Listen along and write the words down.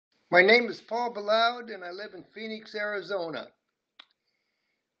My name is Paul Baloud, and I live in Phoenix, Arizona.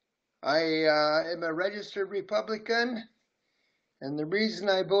 I am a registered Republican, and the reason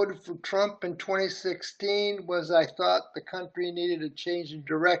I voted for Trump in 2016 was I thought the country needed a change in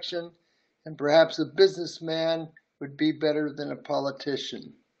direction, and perhaps a businessman would be better than a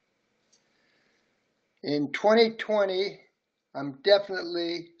politician. In 2020, I'm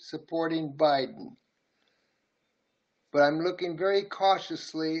definitely supporting Biden, but I'm looking very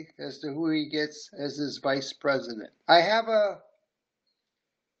cautiously as to who he gets as his vice president. I have a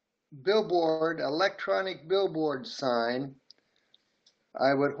electronic billboard sign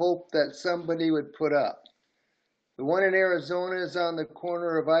I would hope that somebody would put up. The one in Arizona is on the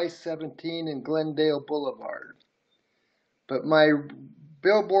corner of I-17 and Glendale Boulevard. But my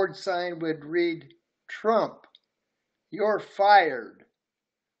billboard sign would read, Trump, you're fired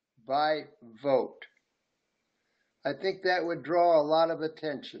by vote. I think that would draw a lot of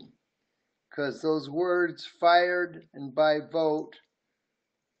attention because those words, fired and by vote,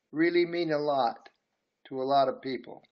 really mean a lot to a lot of people.